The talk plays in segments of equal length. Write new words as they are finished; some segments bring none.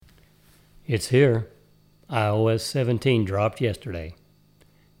It's here. iOS 17 dropped yesterday,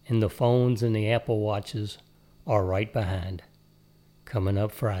 and the phones and the Apple Watches are right behind, coming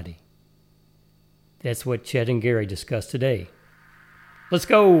up Friday. That's what Chet and Gary discussed today. Let's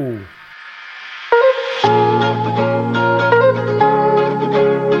go!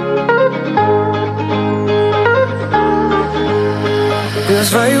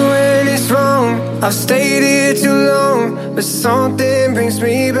 Feels right when it's wrong. I've stayed here too long, but something brings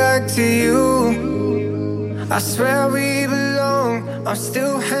me back to you. I swear we belong. I'm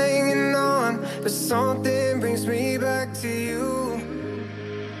still hanging on, but something brings me back to you.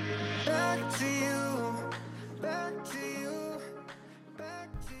 Back to you. Back to you. Back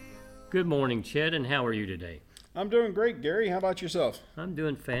to you. Good morning, Chet, and how are you today? I'm doing great, Gary. How about yourself? I'm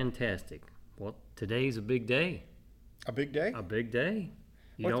doing fantastic. Well, today's a big day. A big day? A big day.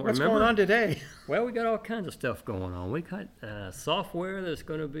 What's going on today? Well, we got all kinds of stuff going on. We got software that's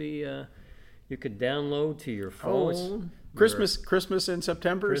going to be you could download to your phone. Christmas in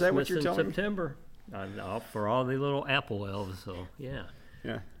September. Christmas Is that what you're telling me? September. For all the little Apple elves. So yeah,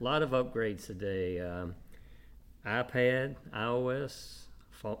 Yeah. a lot of upgrades today. iPad, iOS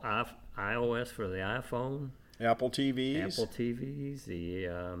for the iPhone, Apple TVs. Apple TVs, the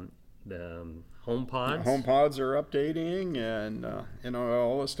HomePods. HomePods are updating, and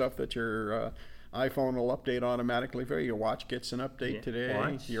all the stuff that your iPhone will update automatically for you. Your watch gets an update today.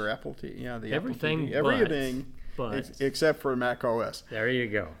 Watch. Your Apple TV, the Everything Apple TV, everything, but except for Mac OS. There you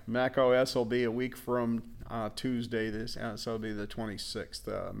go. Mac OS will be a week from Tuesday. So it'll be the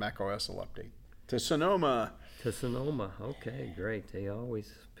 26th. Mac OS will update to Sonoma. To Sonoma. Okay, great. They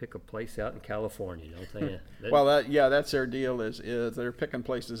always pick a place out in California, don't they? Well, that's their deal. Is they're picking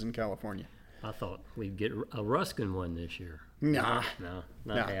places in California. I thought we'd get a Ruskin one this year. Nah. No,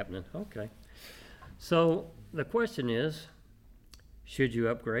 Nah. not happening. Okay. So the question is, should you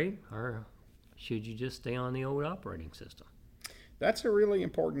upgrade or should you just stay on the old operating system? That's a really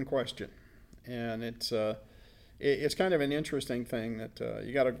important question, and it's kind of an interesting thing that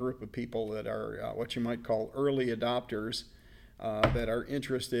you got a group of people that are what you might call early adopters that are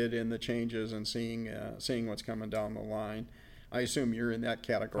interested in the changes and seeing what's coming down the line. I assume you're in that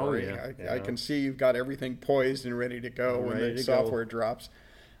category. Oh, yeah. I can see you've got everything poised and ready to go when the software drops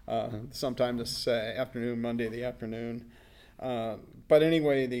sometime this afternoon, Monday the afternoon. But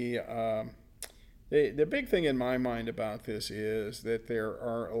anyway, the big thing in my mind about this is that there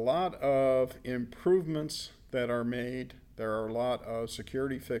are a lot of improvements that are made. There are a lot of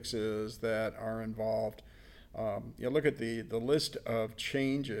security fixes that are involved. You look at the list of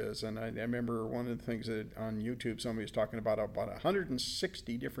changes, and I remember one of the things that on YouTube somebody was talking about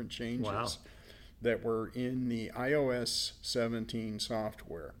 160 different changes. Wow. That were in the iOS 17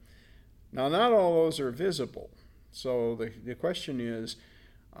 software. Now, not all those are visible. So the question is,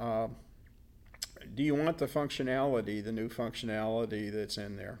 do you want the new functionality that's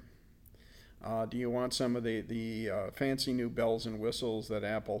in there? Do you want some of the fancy new bells and whistles that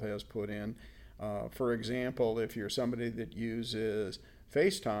Apple has put in? For example, if you're somebody that uses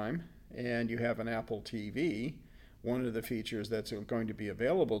FaceTime and you have an Apple TV, one of the features that's going to be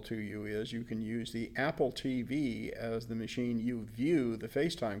available to you is you can use the Apple TV as the machine you view the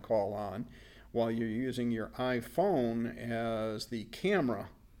FaceTime call on, while you're using your iPhone as the camera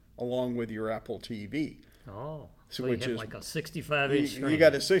along with your Apple TV. Oh, so you have like a 65-inch screen. You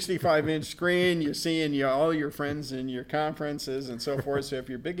got a 65-inch screen. You're seeing all your friends in your conferences and so forth. So if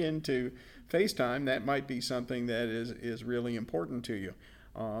you're big into FaceTime, that might be something that is really important to you.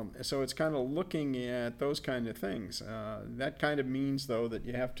 So it's kind of looking at those kind of things. That kind of means, though, that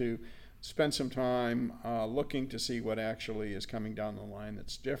you have to spend some time looking to see what actually is coming down the line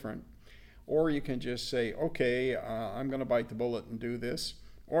that's different. Or you can just say, okay, I'm going to bite the bullet and do this.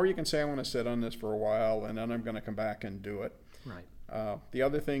 Or you can say, I want to sit on this for a while, and then I'm going to come back and do it. Right. The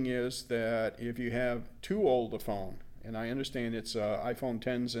other thing is that if you have too old a phone, and I understand it's iPhone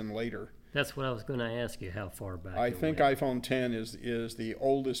 10s and later. That's what I was going to ask you, how far back. I think iPhone 10 is the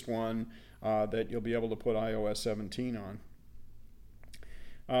oldest one that you'll be able to put iOS 17 on.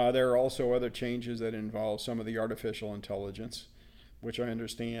 There are also other changes that involve some of the artificial intelligence, which I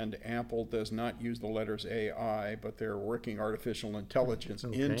understand Apple does not use the letters AI, but they're working artificial intelligence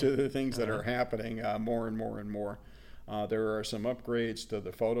into the things that are happening more and more and more. There are some upgrades to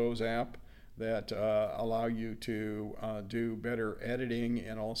the Photos app that allow you to do better editing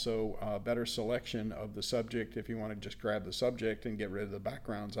and also better selection of the subject if you want to just grab the subject and get rid of the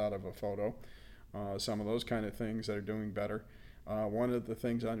backgrounds out of a photo. Some of those kind of things that are doing better. One of the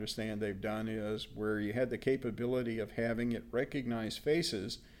things I understand they've done is where you had the capability of having it recognize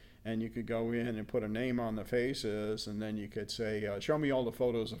faces and you could go in and put a name on the faces, and then you could say, show me all the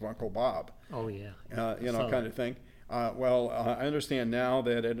photos of Uncle Bob. Oh, yeah. Kind of thing. I understand now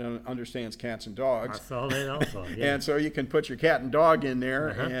that it understands cats and dogs. I saw that also, yeah. And so you can put your cat and dog in there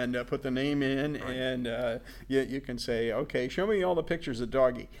Uh-huh. and put the name in, Right. and you can say, okay, show me all the pictures of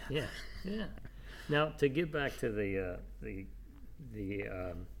Doggy. Yeah, yeah. Now, to get back to the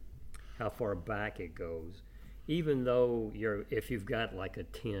how far back it goes, even though if you've got like a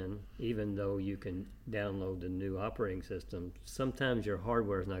 10, even though you can download the new operating system, sometimes your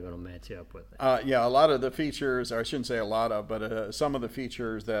hardware is not going to match up with it. A lot of the features, or I shouldn't say a lot of, but some of the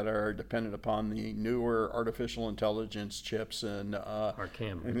features that are dependent upon the newer artificial intelligence chips and Our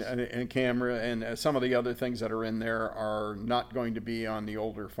cameras. and camera and some of the other things that are in there are not going to be on the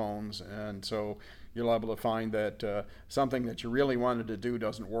older phones, and so you're liable to find that something that you really wanted to do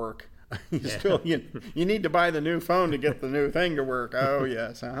doesn't work. You need to buy the new phone to get the new thing to work. Oh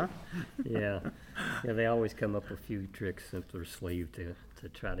yes, Yeah, they always come up with a few tricks up their sleeve to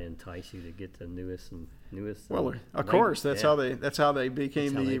try to entice you to get the newest. Well, of course, that's how they became That's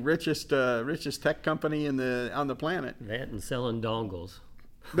how the richest tech company on the planet. That and selling dongles.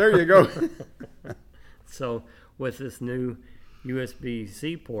 There you go. So with this new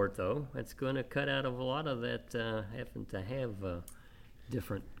USB-C port, though, it's going to cut out of a lot of that having to have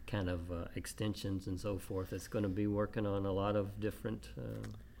different kind of extensions and so forth. It's going to be working on a lot of different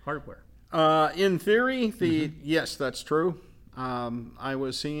hardware. In theory, yes, that's true. I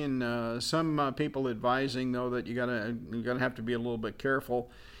was seeing some people advising though that you're gonna have to be a little bit careful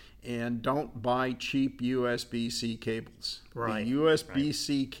and don't buy cheap USB-C cables. Right. The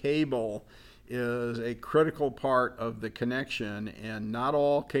USB-C cable is a critical part of the connection, and not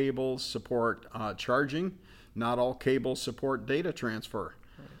all cables support charging. Not all cables support data transfer.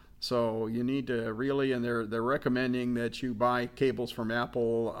 So you need to really, and they're recommending that you buy cables from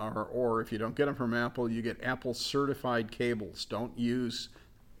Apple, or if you don't get them from Apple, you get Apple certified cables. Don't use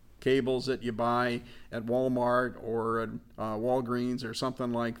cables that you buy at Walmart or at Walgreens or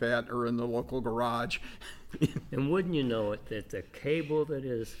something like that, or in the local garage. And wouldn't you know it, that the cable that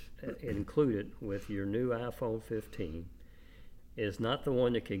is included with your new iPhone 15 is not the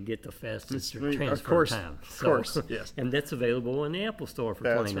one that can get the fastest transfer time. Of course, yes. And that's available in the Apple Store for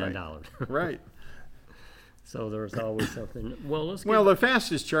 $29. Right. So there's always something. Well, the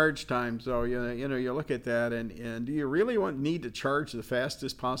fastest charge times, though, you look at that, and do you really need to charge the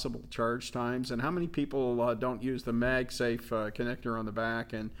fastest possible charge times? And how many people don't use the MagSafe connector on the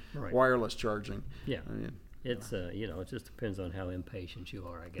back and wireless charging? Yeah. I mean, it's it just depends on how impatient you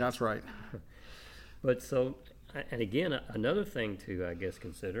are, I guess. That's right. But so. And again, another thing to, I guess,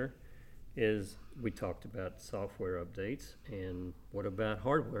 consider is we talked about software updates, and what about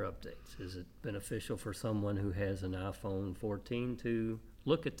hardware updates? Is it beneficial for someone who has an iPhone 14 to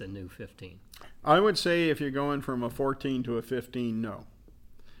look at the new 15? I would say if you're going from a 14 to a 15, no.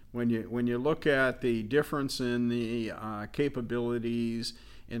 When you look at the difference in the capabilities,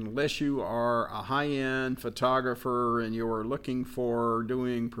 unless you are a high-end photographer and you are looking for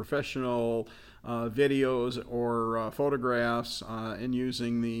doing professional videos or photographs and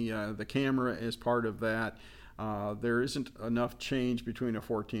using the camera as part of that, there isn't enough change between a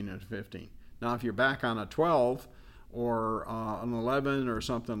 14 and a 15. Now, if you're back on a 12 or an 11 or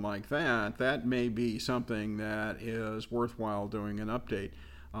something like that, that may be something that is worthwhile doing an update.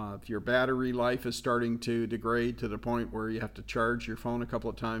 If your battery life is starting to degrade to the point where you have to charge your phone a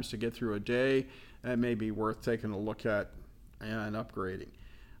couple of times to get through a day, that may be worth taking a look at and upgrading.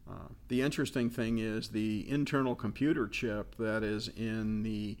 The interesting thing is the internal computer chip that is in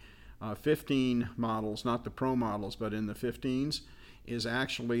the 15 models, not the Pro models, but in the 15s, is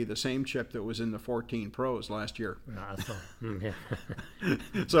actually the same chip that was in the 14 Pros last year. Yeah.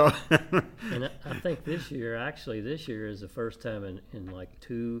 So, and I think this year is the first time in like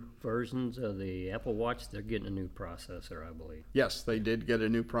 2 versions of the Apple Watch they're getting a new processor, I believe. Yes, they did get a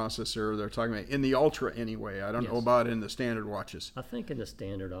new processor. They're talking about in the Ultra anyway. I don't know about in the standard watches. I think in the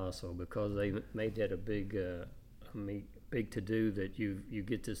standard also, because they made that a big to do that you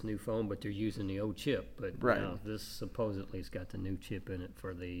get this new phone, but they're using the old chip. But now this supposedly has got the new chip in it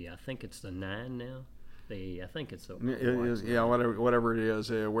for the, I think it's the 9 now. I think it's whatever it is,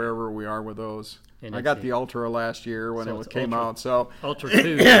 wherever we are with those. And I got the Ultra last year when it came out. So Ultra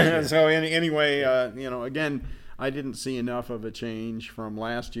 2. So anyway, again, I didn't see enough of a change from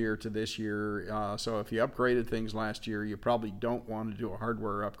last year to this year. So if you upgraded things last year, you probably don't want to do a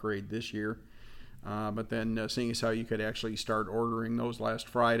hardware upgrade this year. But then seeing as how you could actually start ordering those last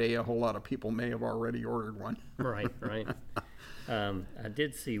Friday, a whole lot of people may have already ordered one. Right. I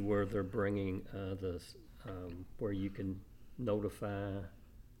did see where they're bringing where you can notify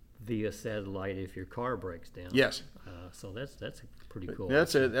via satellite if your car breaks down. Yes. So that's pretty cool.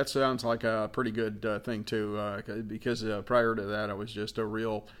 That sounds like a pretty good thing too, because prior to that, it was just a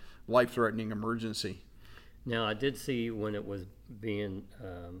real life-threatening emergency. Now, I did see when it was being,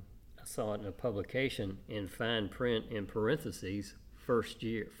 I saw it in a publication in fine print in parentheses, first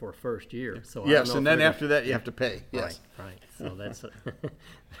year. So yes, and then after that you have to pay. Yes, right. So that's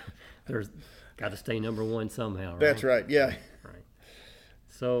there's got to stay number one somehow. Right? That's right. Yeah. Right.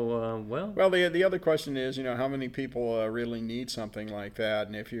 So well, the other question is, how many people really need something like that,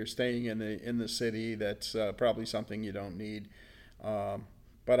 and if you're staying in the city, that's probably something you don't need.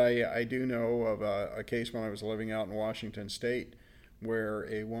 But I do know of a case when I was living out in Washington State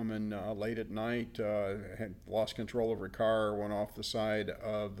where a woman late at night had lost control of her car, went off the side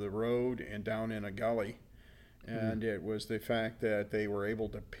of the road and down in a gully. And it was the fact that they were able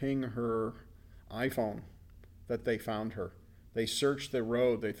to ping her iPhone that they found her. They searched the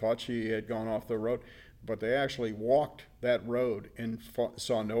road. They thought she had gone off the road, but they actually walked that road and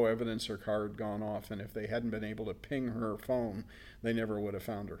saw no evidence her car had gone off. And if they hadn't been able to ping her phone, they never would have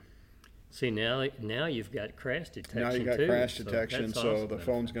found her. See, now you've got crash detection. Now you got too, crash detection, so awesome. the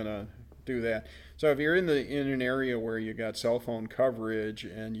phone's going to do that. So if you're in an area where you got cell phone coverage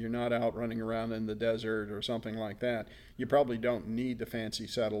and you're not out running around in the desert or something like that, you probably don't need the fancy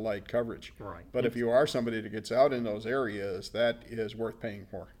satellite coverage. Right. But if you are somebody that gets out in those areas, that is worth paying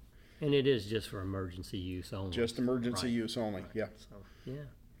for. And it is just for emergency use only. Just emergency use only. Yeah. So yeah.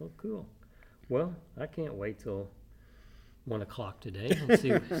 Well, cool. Well, I can't wait till 1 o'clock today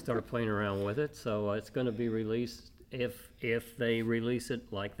and start playing around with it. So it's going to be released if they release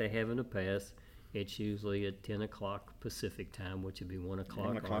it like they have in the past. It's usually at 10 o'clock Pacific time, which would be 1 o'clock,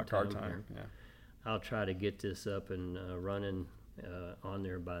 1 o'clock our time. Yeah. I'll try to get this up and running on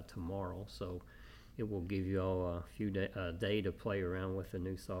there by tomorrow. So it will give you all a day to play around with the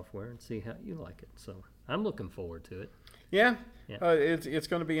new software and see how you like it. So I'm looking forward to it. Yeah. It's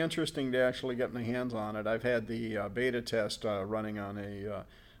going to be interesting to actually get my hands on it. I've had the beta test running on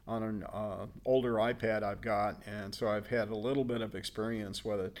an older iPad I've got, and so I've had a little bit of experience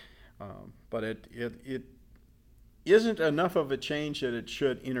with it. But it isn't enough of a change that it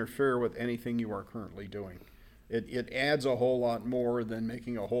should interfere with anything you are currently doing. It adds a whole lot more than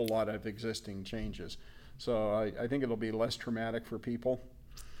making a whole lot of existing changes. So I think it'll be less traumatic for people.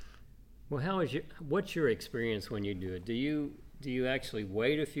 Well, what's your experience when you do it? Do you actually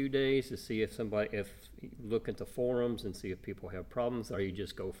wait a few days to see if look at the forums and see if people have problems, or you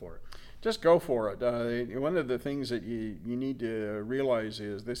just go for it? Just go for it. One of the things that you need to realize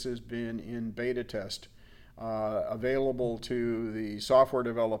is this has been in beta test, available to the software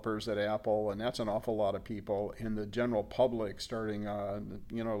developers at Apple, and that's an awful lot of people, and the general public starting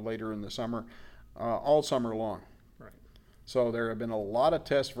later in the summer, all summer long. So there have been a lot of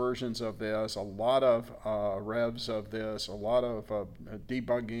test versions of this, a lot of revs of this, a lot of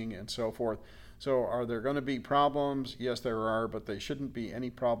debugging and so forth. So are there going to be problems? Yes, there are, but they shouldn't be any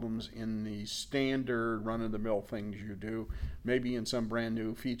problems in the standard run-of-the-mill things you do. Maybe in some brand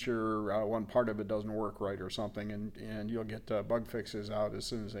new feature, one part of it doesn't work right or something, and you'll get bug fixes out as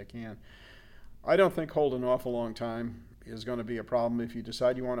soon as they can. I don't think holding off a long time is going to be a problem. If you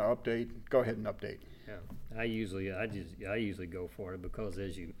decide you want to update, go ahead and update. Yeah, I usually go for it because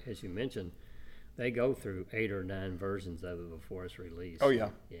as you mentioned, they go through 8 or 9 versions of it before it's released. Oh yeah,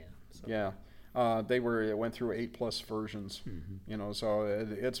 So. Yeah. It went through 8+ versions. So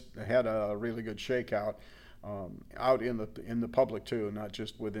it's had a really good shakeout out in the public too, not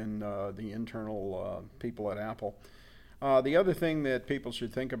just within the internal people at Apple. The other thing that people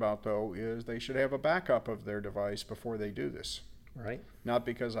should think about, though, is they should have a backup of their device before they do this. Right. Not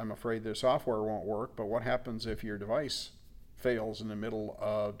because I'm afraid their software won't work, but what happens if your device fails in the middle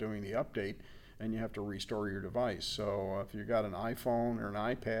of doing the update and you have to restore your device? So if you've got an iPhone or an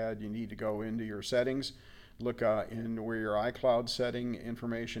iPad, you need to go into your settings, look in where your iCloud setting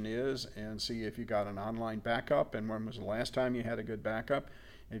information is, and see if you got an online backup and when was the last time you had a good backup.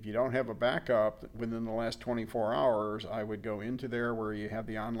 If you don't have a backup within the last 24 hours, I would go into there where you have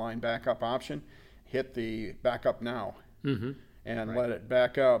the online backup option, hit the backup now, and let it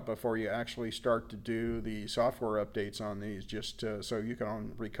back up before you actually start to do the software updates on these, just so you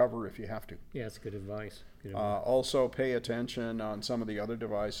can recover if you have to. Yeah, it's good advice. Also, pay attention on some of the other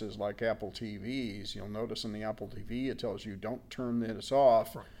devices like Apple TVs. You'll notice in the Apple TV it tells you don't turn this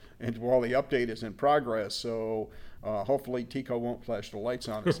off and while the update is in progress. So hopefully Tico won't flash the lights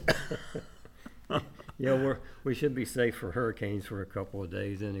on us. Yeah, we should be safe for hurricanes for a couple of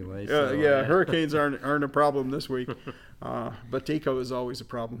days anyway. Hurricanes aren't a problem this week, but Tico is always a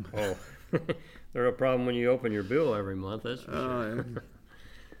problem. Oh, they're a problem when you open your bill every month. That's for sure. Yeah.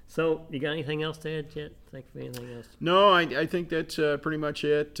 So, you got anything else to add, Chet? Think of anything else? No, I think that's pretty much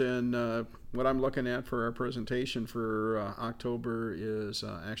it. And what I'm looking at for our presentation for October is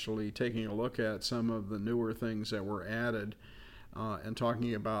actually taking a look at some of the newer things that were added and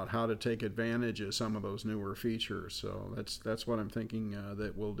talking about how to take advantage of some of those newer features. So that's what I'm thinking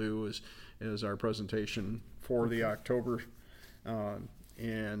that we'll do is our presentation for the October. And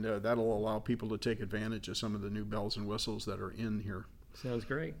that'll allow people to take advantage of some of the new bells and whistles that are in here. Sounds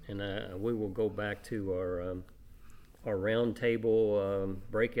great. And we will go back to our roundtable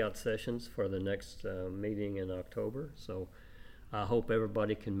breakout sessions for the next meeting in October. So I hope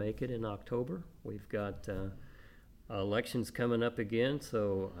everybody can make it in October. We've got elections coming up again,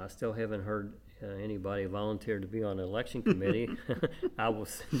 so I still haven't heard anybody volunteer to be on the election committee. I will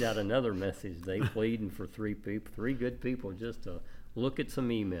send out another message. They pleading for three good people just to look at some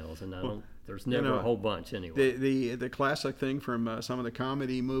emails, and there's never a whole bunch anyway. The classic thing from some of the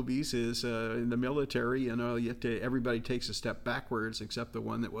comedy movies is in the military, everybody takes a step backwards except the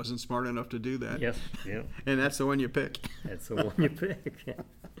one that wasn't smart enough to do that. Yes, yeah. And that's the one you pick. That's the one you pick.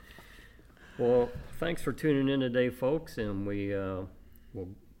 Well, thanks for tuning in today, folks, and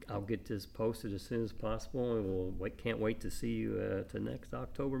I'll get this posted as soon as possible, and can't wait to see you at the next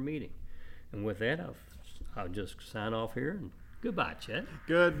October meeting. And with that, I'll just sign off here, and goodbye, Chet.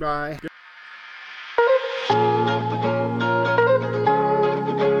 Goodbye.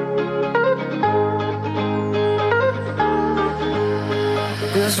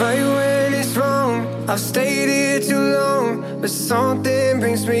 Cause right when it's wrong, I've stayed here too long, but something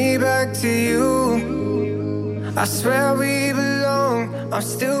brings me back to you. I swear we belong, I'm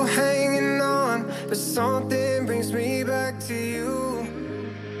still hanging on, but something brings me back to you.